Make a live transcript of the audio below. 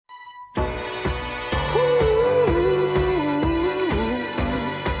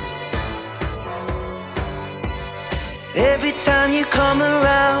Every time you come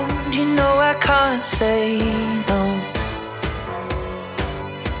around, you know I can't say no.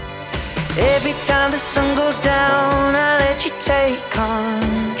 Every time the sun goes down, I let you take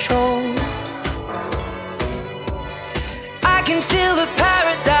control. I can feel the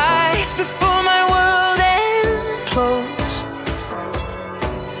paradise before my world implodes.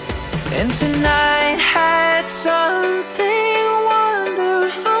 And tonight had something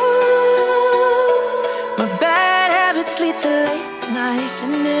wonderful. My bad habits lead to late nights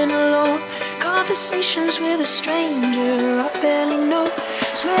sitting alone, conversations with a stranger I barely know.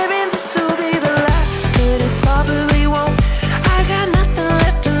 Swearing this will be the last, but it probably won't. I got nothing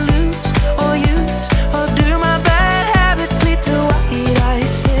left to lose or use or do. My bad habits lead to white eyes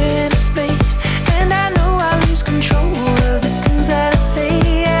stare into space, and I know I lose control of the things that I say.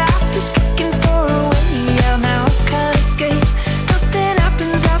 Yeah, I was looking for a way out, now I can't escape. Nothing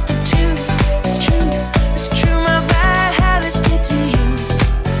happens after two. It's true, it's true. My bad habits lead to you.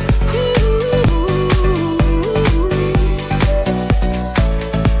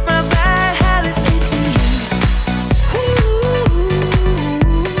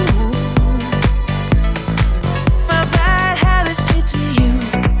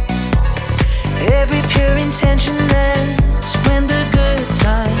 Intention ends when the good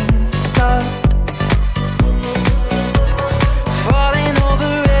times start. Falling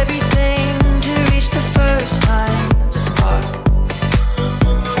over everything to reach the first time spark.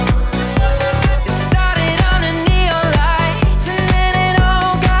 It started under neon lights and then it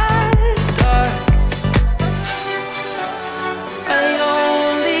all got dark. I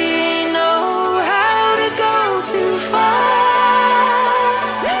only know how to go too far.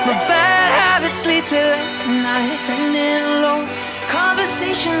 My bad habits lead to nights sitting alone,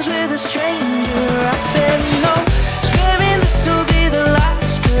 conversations with a stranger I barely know. Swearing this will be the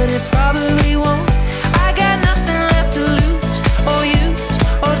last, but it probably won't. I got nothing left to lose or use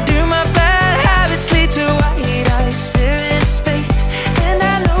or do. My bad habits lead to white eyes stare into space, and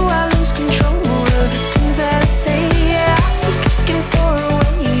I know I lose control of the things that I say. Yeah, I was looking for a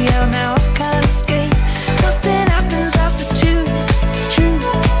way out, now I can't escape. Nothing happens after two. It's true,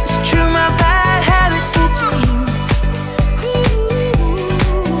 it's true. My bad habits lead to you.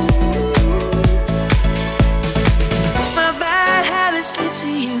 My bad habits lead to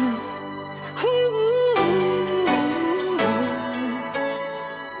you.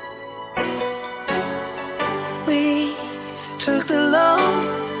 We took the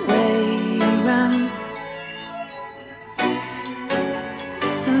long way round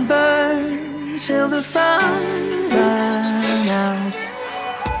and burned till the fun ran out.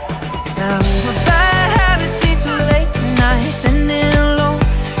 Now my bad habits lead to late nights sitting alone,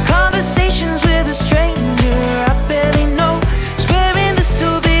 conversations with a stranger I barely know. Swearing this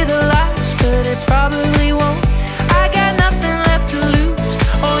will be the last, but it probably won't. I got nothing left to lose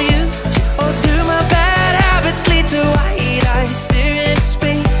or use or do. My bad habits lead to white eyes stare into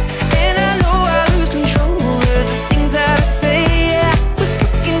space, and I know I lose control of the things that I say. Yeah, I was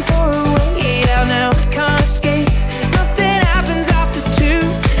looking for a way out, now I can't escape. Nothing happens after two.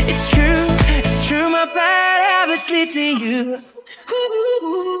 It's true, it's true. My bad habits lead to you.